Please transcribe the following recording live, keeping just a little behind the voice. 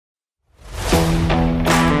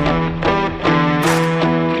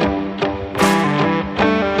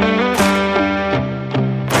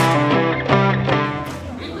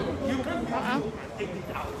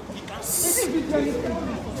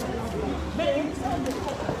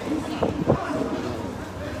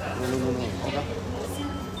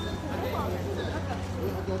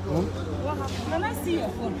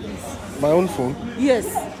My own phone? Yes.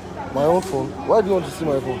 My own phone? Why do you want to see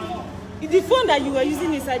my phone? The phone that you were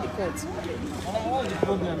using inside the court. What's the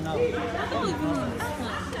problem now?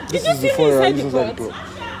 This is the phone you are using inside the court.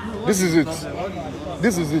 This is it.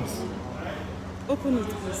 This is it. Open it,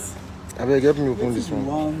 please. I beg, help me open this one.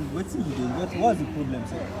 What's the problem,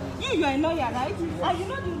 sir? You are a lawyer, right? And you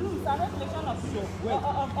know the rules and regulation of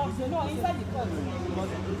the law inside the court.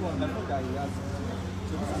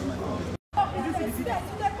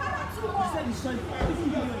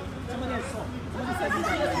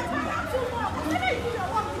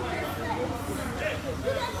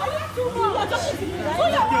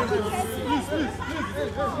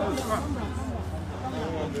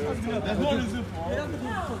 There's no reason for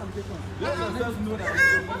let us know that.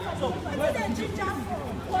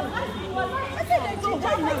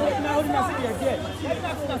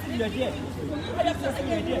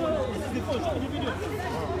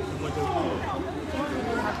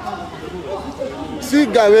 See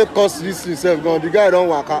guy wey cause this himself gone, the guy don't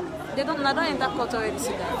waka. They don't enter court already,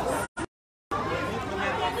 see that.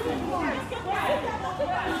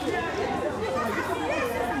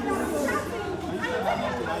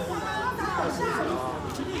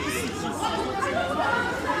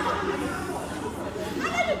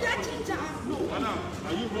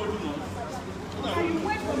 Are you holding on?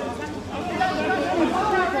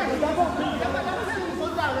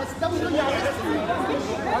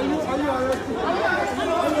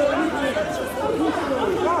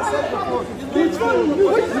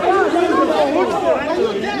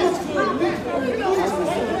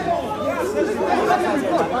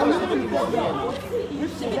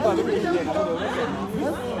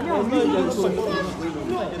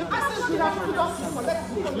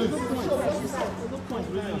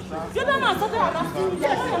 You don't know something about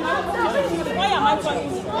why am I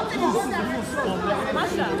calling you?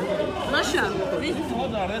 Masha, please.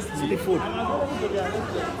 The phone.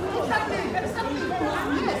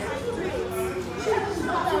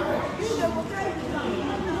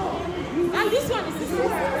 And this one is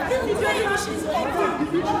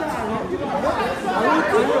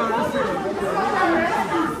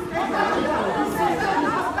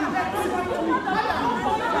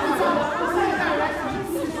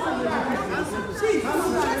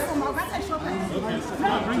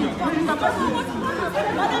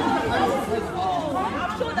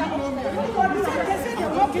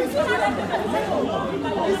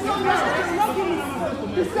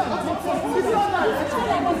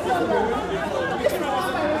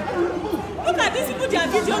look at these people, they are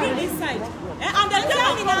videoing inside. And they're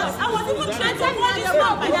telling me now, I was even trying to watch this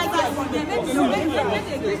one by that guy.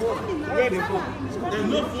 There's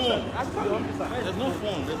no phone. There's no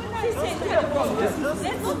phone. There's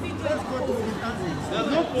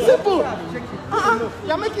no phone. Simple.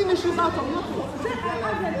 You're making issues out of nothing.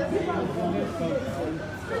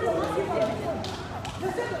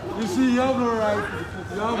 You see, you have no right.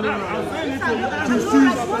 You have no right to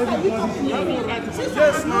seize everybody. You have no right to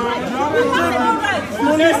Yes, no. You have no right.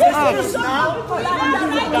 Police act.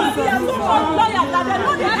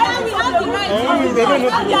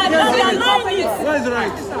 Where is the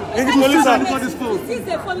right? In the police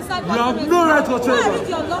act. You have no right whatsoever.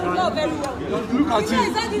 Look at you.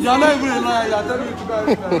 You are not even a liar. You are telling me to go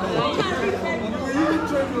everywhere.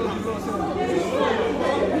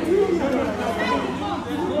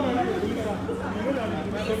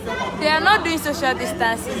 They are not doing social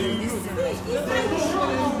distancing in this thing.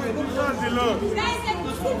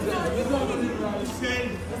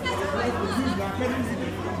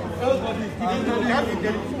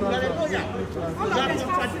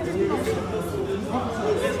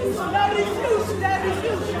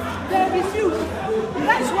 They refuse.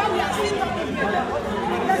 That's why we are still talking here.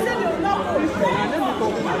 They said they will not go.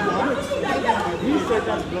 You said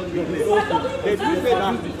that's blood government. They do say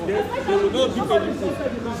that they will not do anything.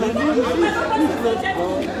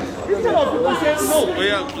 Instead of people saying no. Oh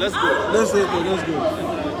yeah, let's go. Let's go.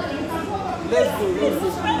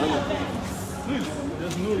 Please,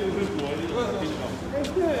 there's no reason for it.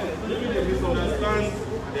 Maybe they misunderstand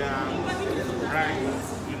their rights.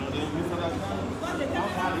 You know, they misunderstand.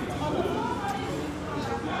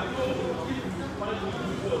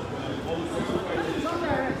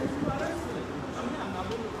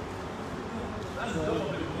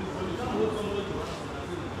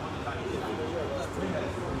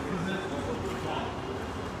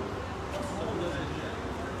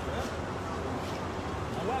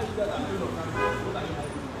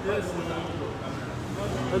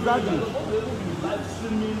 Exactly. Live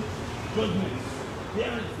streaming judgment.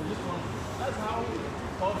 That's how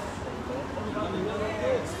us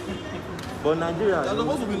But Nigeria, you're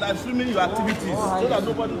supposed to be live streaming your activities so that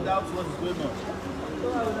nobody doubts what is going on.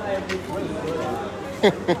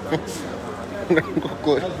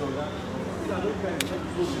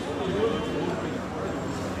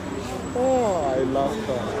 Oh, I love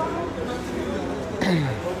that.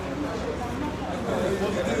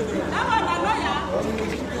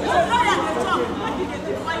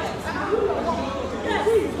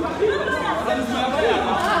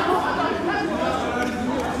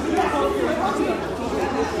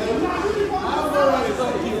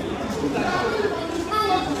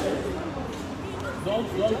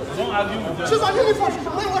 Don't argue with them. She's on uniform. She's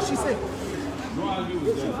doing what she said. Don't argue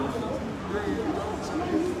with them.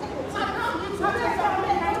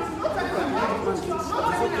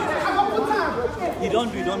 You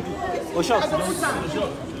don't do. Oh, shot.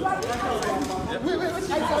 Wait.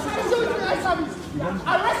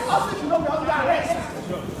 Arrest us if you know we're under arrest.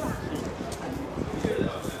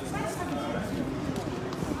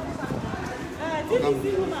 Continue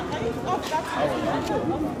videoing.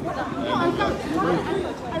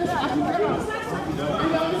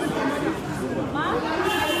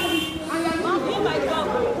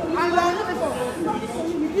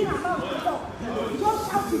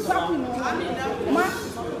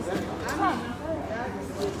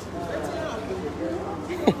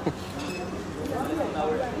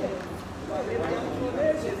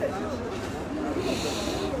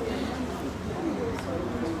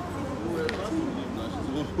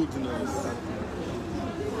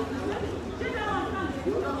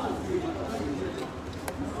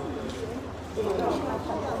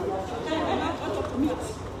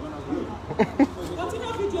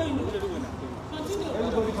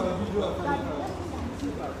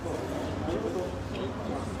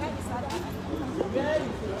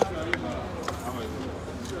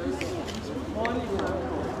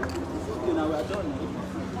 Okay, now we are done.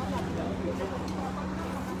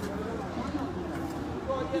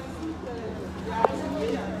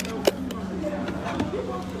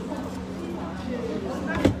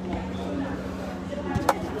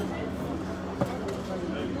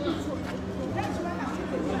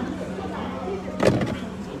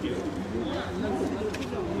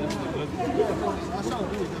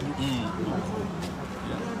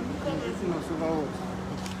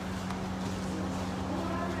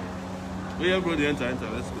 Yeah, bro, the enter, let's go.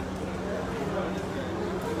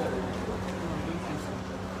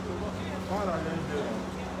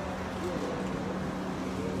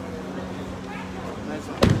 Nice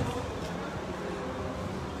one.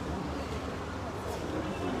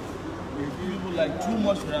 People like too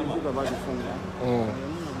much drama.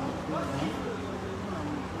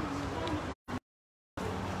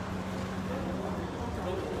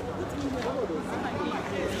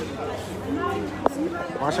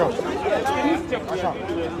 Masha.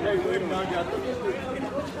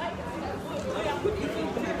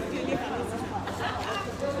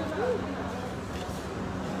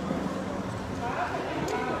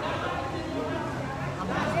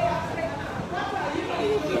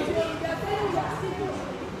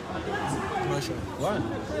 Why?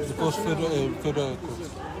 Because federal court. Okay,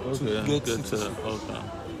 Get okay.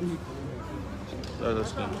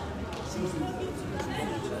 That's good.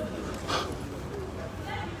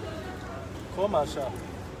 Come on, Sha.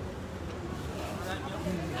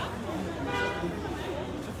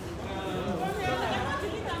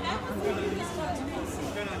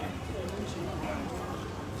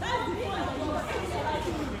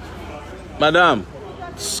 Madam,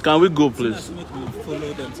 can we go, please?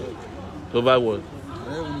 Follow them, sir. Over what? I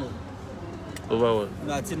don't know. Over what?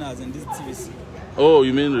 Latinas in this TVC. Oh,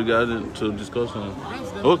 you mean regarding to discuss on?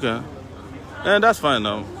 Okay. And that's fine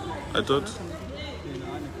now. I thought.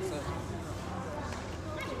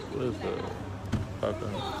 Where's the Parker?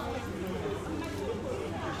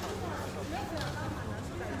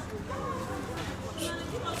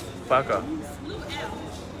 Parker.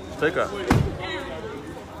 Take her.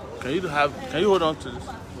 Can you hold on to this?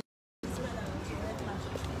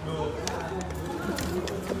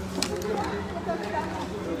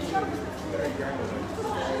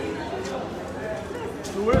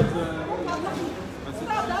 So where is the...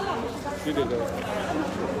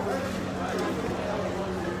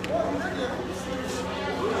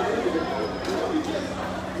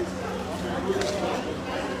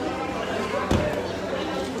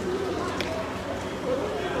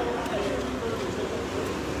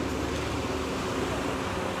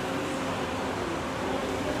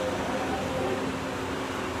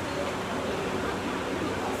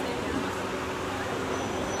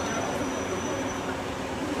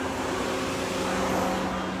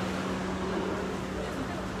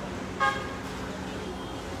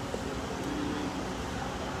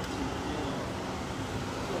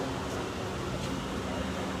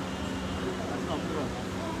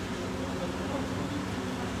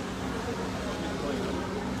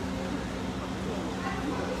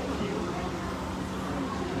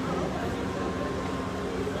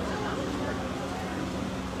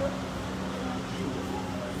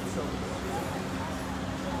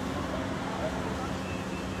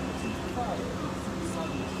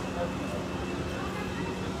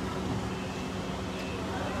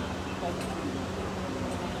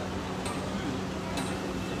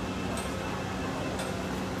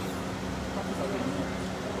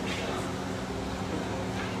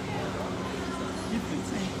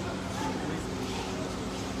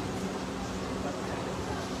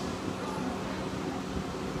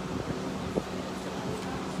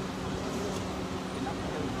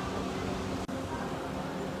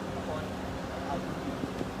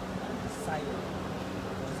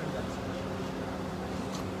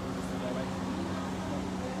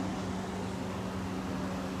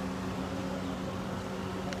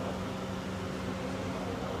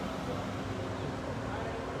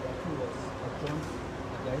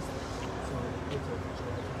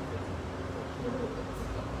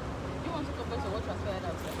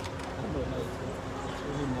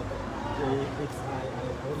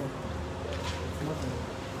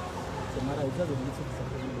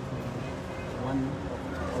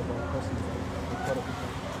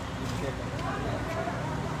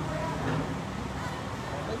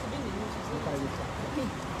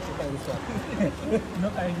 No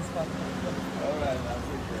carrying this part. All right, I'll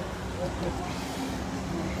take care.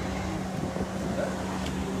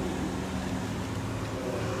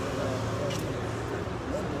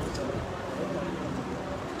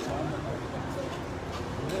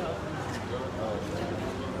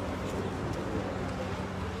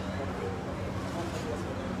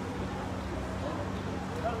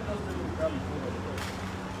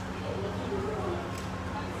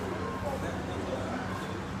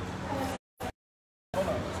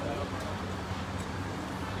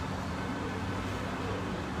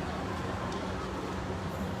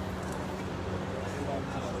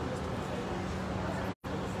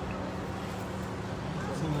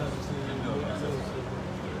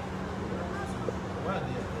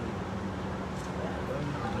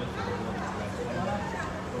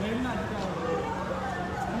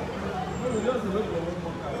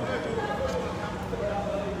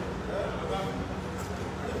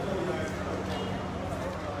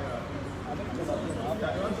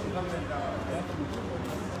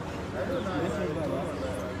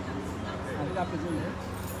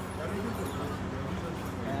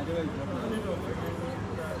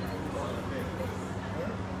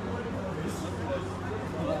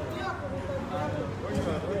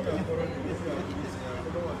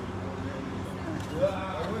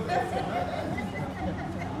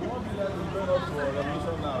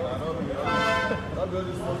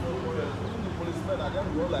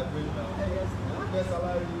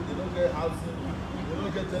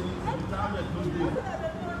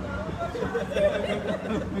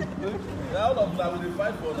 All of that will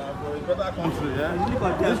fight for now for a better country. Yeah?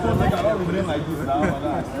 This country cannot remain like this now.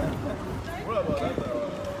 What about that?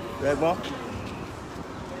 Rẹ́gbọ́n.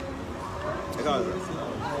 Ẹ káàárọ̀.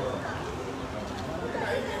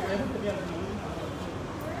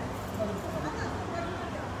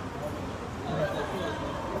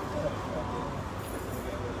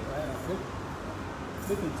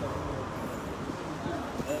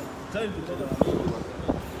 Tell him to tell them.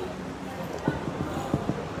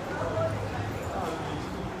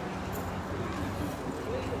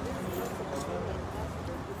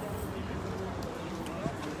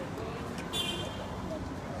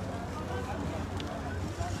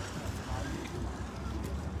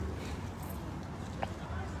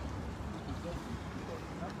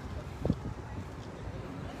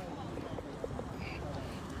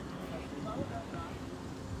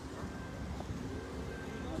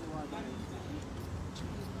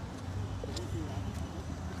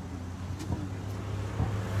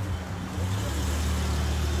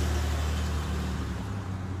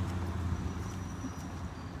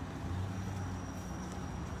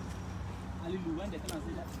 When they come and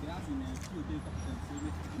say that they have in a few days of them, so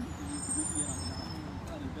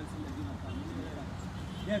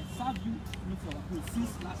they have served you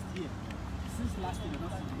since last year. Since last year, they're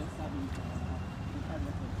not serving you.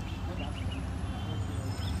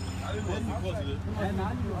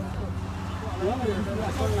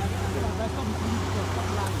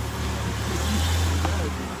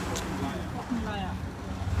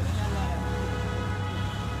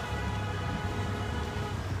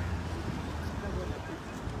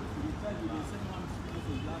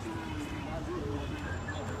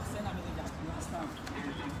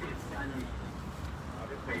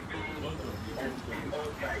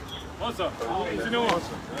 What's up? Senior one.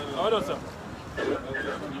 How are you, sir?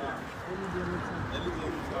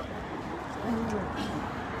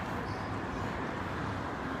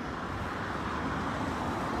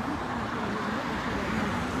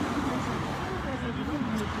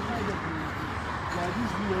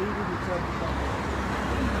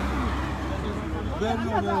 very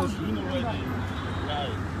honest. You know where they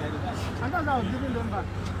right. And that's how I was giving them back.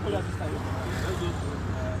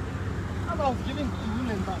 How about giving the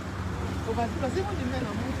women back? Because even the men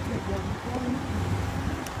are mostly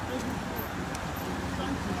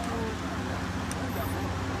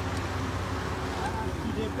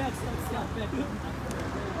they beg, stop, beg.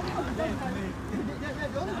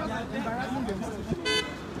 They're only just embarrassing themselves.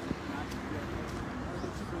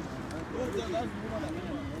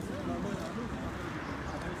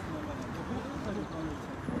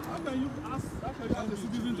 How can you ask the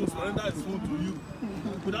citizen to surrender his phone to you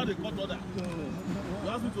without a court order? You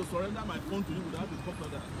ask me to surrender my phone to you without a court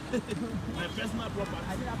order. My personal property.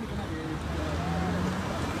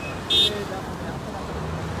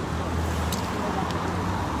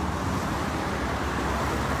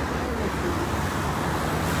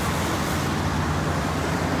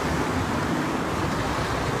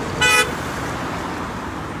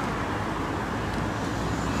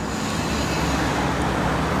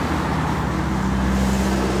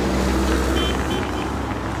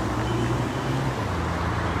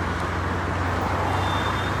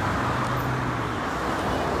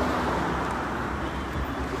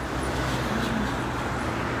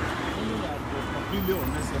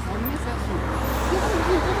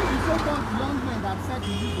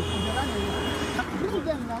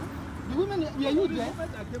 Were you there?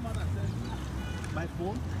 My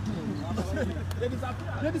phone? They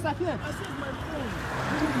disappeared. I said my phone.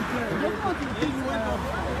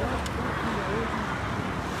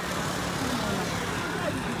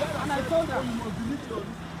 And I told them, you must delete your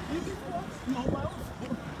no, my own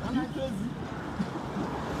phone. And I crazy.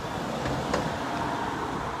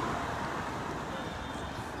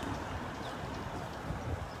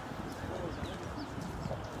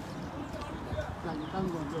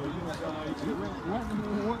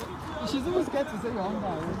 She's even scared to say you're under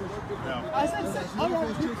arrest. I said, all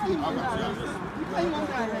right, you put him under arrest. You put him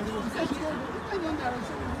under arrest. He said, you put him under arrest.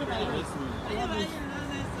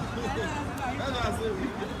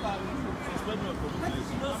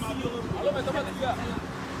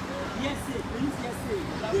 Yes, sir.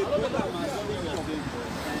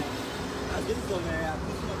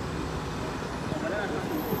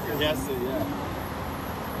 Yes, sir, yeah.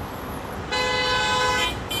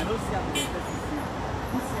 I don't see how to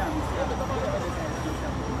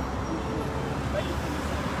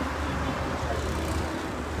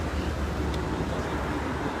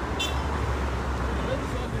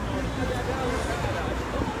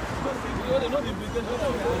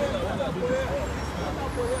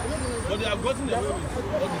But they have gotten away with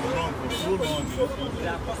what is wrong for so long.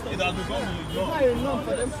 It has become enough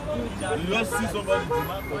for them to do. You just see somebody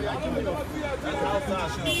demand for you. That's how far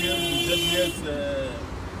she came to just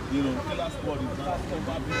killer squad is now.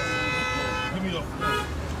 Give me your phone.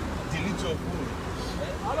 Delete your phone.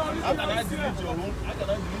 How can I delete your phone? How can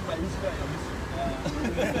I delete my history and your history?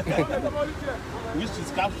 Which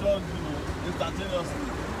is captured,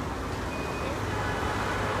 instantaneously.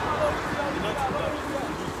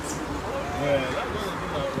 Yeah, that's what they do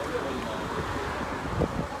now.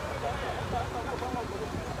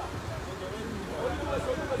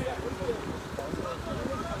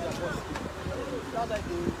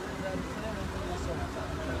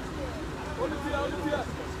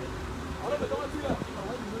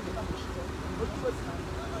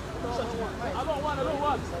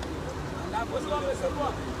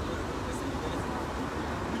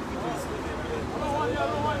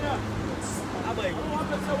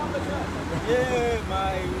 Yeah,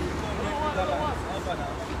 my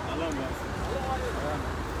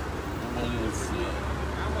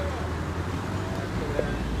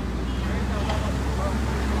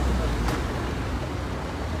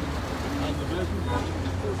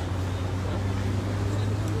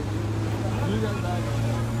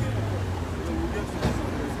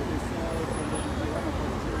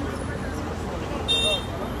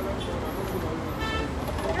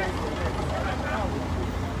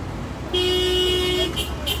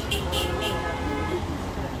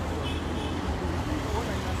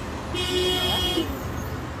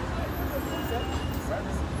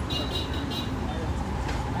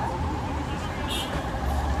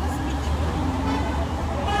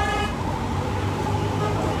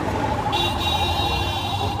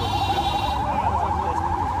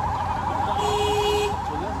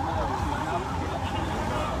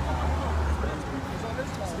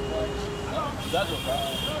That's your car.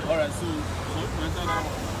 Alright, so you can enter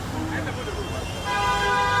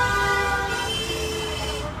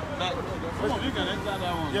that one. You can enter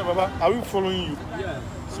that one. Yeah, Baba, are we following you? Yeah.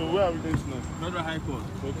 So where are we going to now? Federal High Court.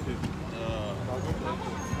 Okay.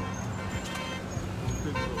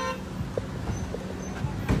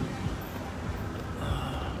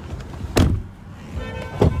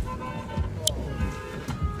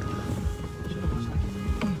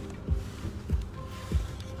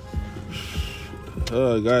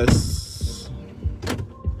 Guys,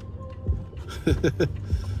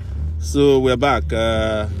 so we're back.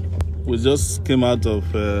 We just came out of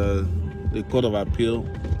the Court of Appeal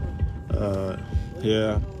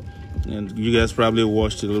here, and you guys probably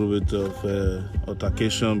watched a little bit of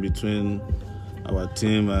altercation between our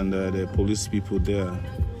team and the police people there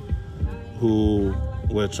who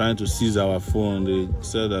were trying to seize our phone. They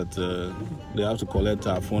said that they have to collect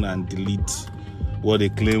our phone and delete what they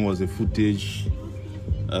claim was the footage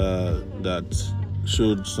that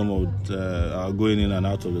showed some of our going in and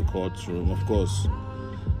out of the courtroom. Of course,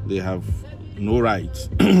 they have no right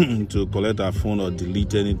to collect our phone or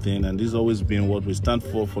delete anything, and this has always been what we stand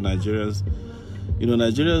for Nigerians. You know,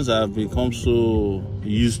 Nigerians have become so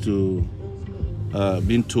used to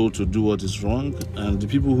being told to do what is wrong, and the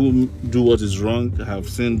people who do what is wrong have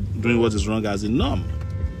seen doing what is wrong as a norm.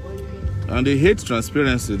 And they hate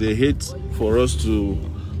transparency. They hate for us to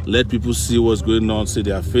let people see what's going on, see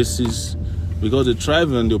their faces, because they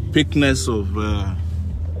thrive on the opaqueness of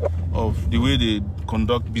the way they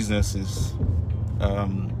conduct businesses,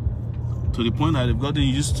 to the point that they've gotten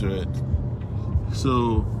used to it.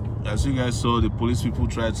 So, as you guys saw, the police people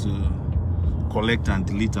tried to collect and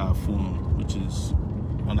delete our phone, which is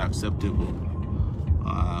unacceptable.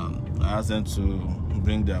 I asked them to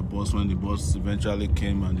bring their boss. When the boss eventually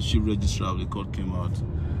came and the chief registrar of the court came out,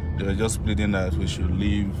 they were just pleading that we should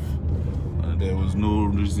leave. There was no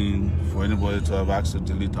reason for anybody to have asked to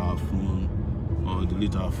delete our phone or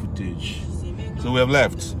delete our footage. So we have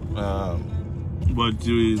left. But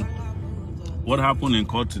what happened in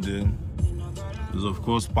court today is, of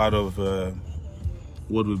course, part of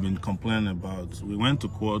what we've been complaining about. We went to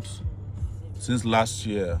court since last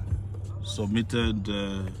year, submitted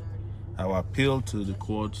our appeal to the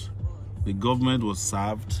court. The government was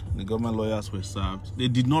served, the government lawyers were served. They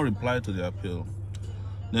did not reply to the appeal.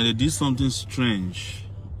 Then they did something strange,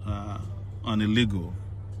 illegal,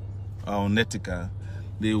 unethical.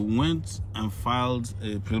 They went and filed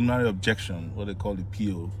a preliminary objection, what they call the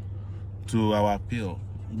PO, to our appeal,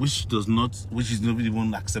 which is not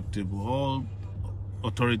even acceptable. All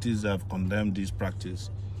authorities have condemned this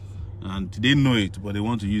practice, and they know it, but they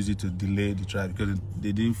want to use it to delay the trial because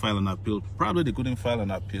they didn't file an appeal. Probably they couldn't file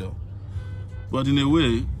an appeal. But in a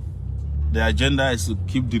way, the agenda is to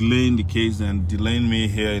keep delaying the case and delaying me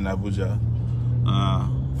here in Abuja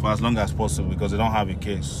for as long as possible, because they don't have a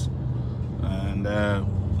case. And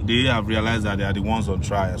they have realized that they are the ones on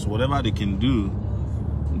trial. So whatever they can do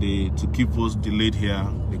to keep us delayed here,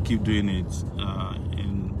 they keep doing it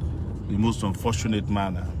in the most unfortunate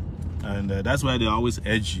manner. And that's why they're always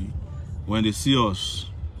edgy when they see us,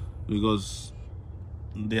 because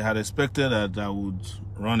they had expected that I would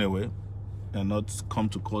run away and not come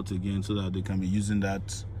to court again, so that they can be using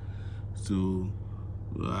that to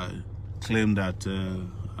claim that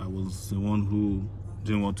I was the one who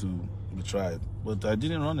didn't want to be tried. But I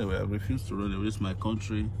didn't run away. I refused to run away. It's my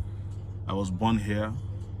country. I was born here,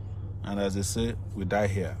 and as they say, we die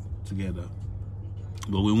here together.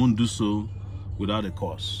 But we won't do so without a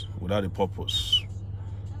cause, without a purpose.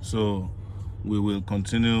 So we will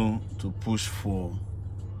continue to push for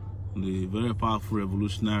the very powerful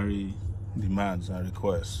revolutionary demands and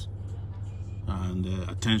requests and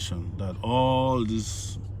attention that all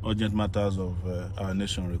these urgent matters of our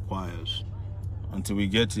nation requires. Until we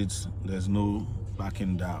get it, there's no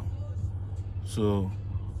backing down. So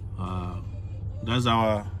that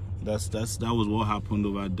was what happened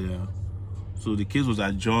over there. So the case was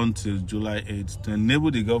adjourned till July 8th to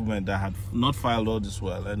enable the government that had not filed all this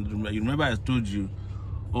well. And you remember I told you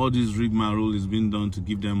all this rigmarole is being done to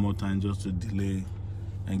give them more time, just to delay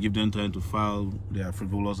and give them time to file their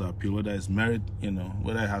frivolous appeal, whether it's merit,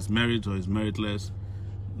 whether it has merit or it's meritless.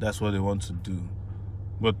 That's what they want to do.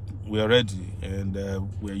 But we are ready, and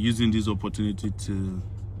we are using this opportunity to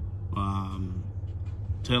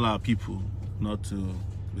tell our people not to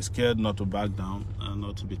be scared, not to back down, and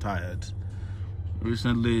not to be tired.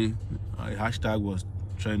 Recently, a hashtag was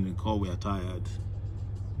trending called "We Are Tired."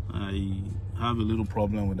 I have a little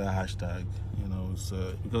problem with that hashtag,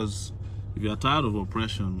 because if you are tired of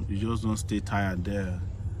oppression, you just don't stay tired there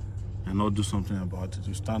and not do something about it.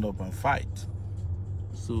 You stand up and fight.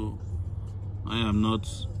 So I am not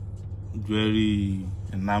very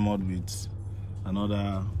enamored with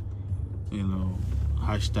another,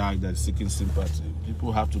 hashtag that's seeking sympathy.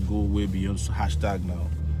 People have to go way beyond hashtag now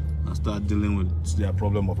and start dealing with their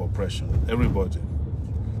problem of oppression. Everybody.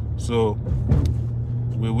 So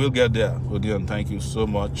we will get there. Odion, thank you so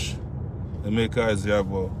much. Emeka is here,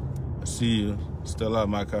 but I see you. Stella,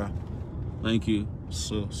 Amaka, thank you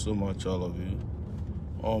so much, all of you.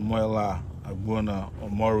 Omoyele, Agbona,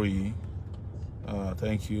 Omori,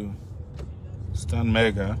 Thank you. Stan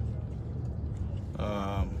Mega.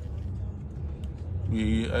 I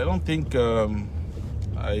don't think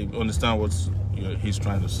I understand what he's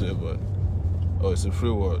trying to say, but it's a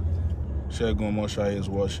free word. Shegun Moshai is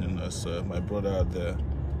watching. That's my brother out there.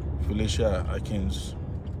 Felicia Akins.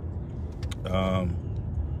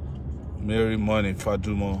 Mary Money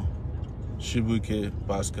Fadumo. Shibuke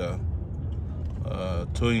Pascal.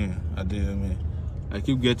 Toyin Adeyemi. I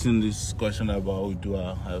keep getting this question about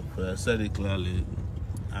Udua. I've said it clearly.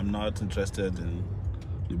 I'm not interested in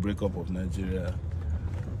the breakup of Nigeria,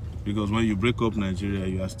 because when you break up Nigeria,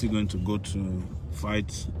 you are still going to go to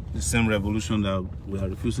fight the same revolution that we are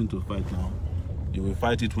refusing to fight now. You will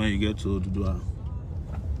fight it when you get to Odudua,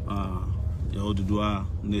 the Odudua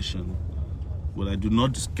nation. But I do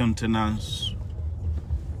not discountenance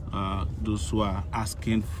those who are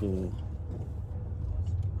asking for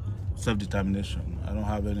self-determination. I don't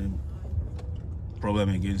have any problem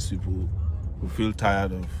against people who feel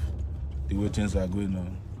tired of the way things are going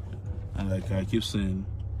on. And like I keep saying,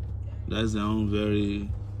 that's their own very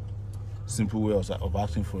simple way of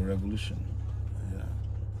asking for a revolution. Yeah.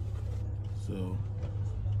 So,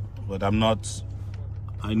 but I'm not,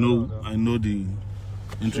 I know the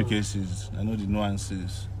intricacies, I know the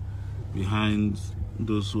nuances behind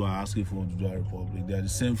those who are asking for the Odudua Republic. They are the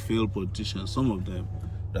same failed politicians, some of them.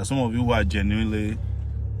 There are some of you who are genuinely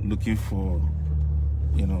looking for,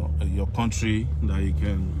 your country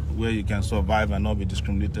where you can survive and not be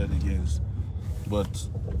discriminated against. But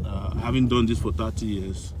having done this for 30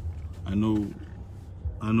 years, I know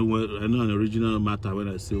an original matter when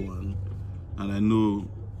I say one, and I know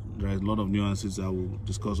there is a lot of nuances I will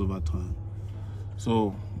discuss over time.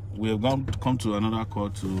 So we have come to another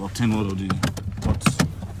court to obtain one of the court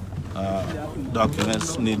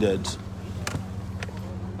documents needed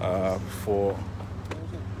for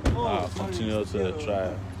continuous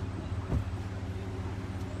trial.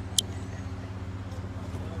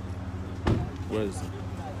 Where is it?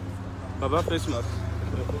 Baba face mask.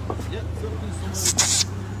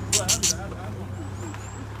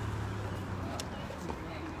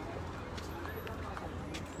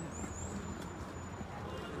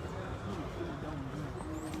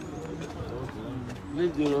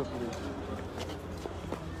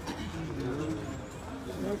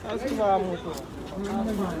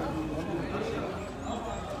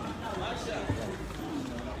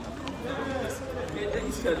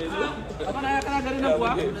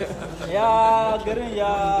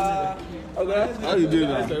 How you doing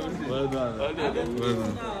now? Well done. Well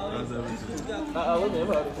done.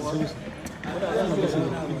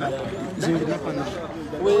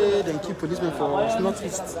 Where they keep policemen for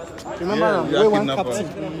Northeast. Remember where one captain,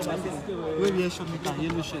 where we shot with a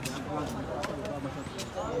yellow shirt.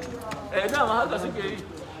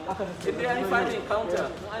 If there any fighting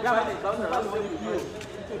encounter,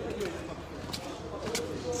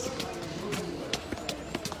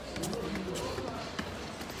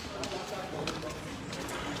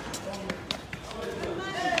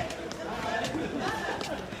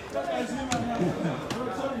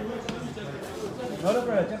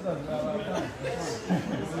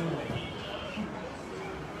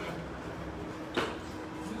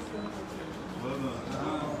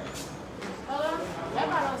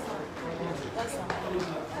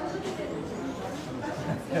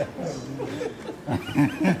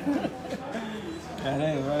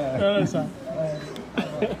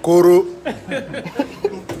 Koro.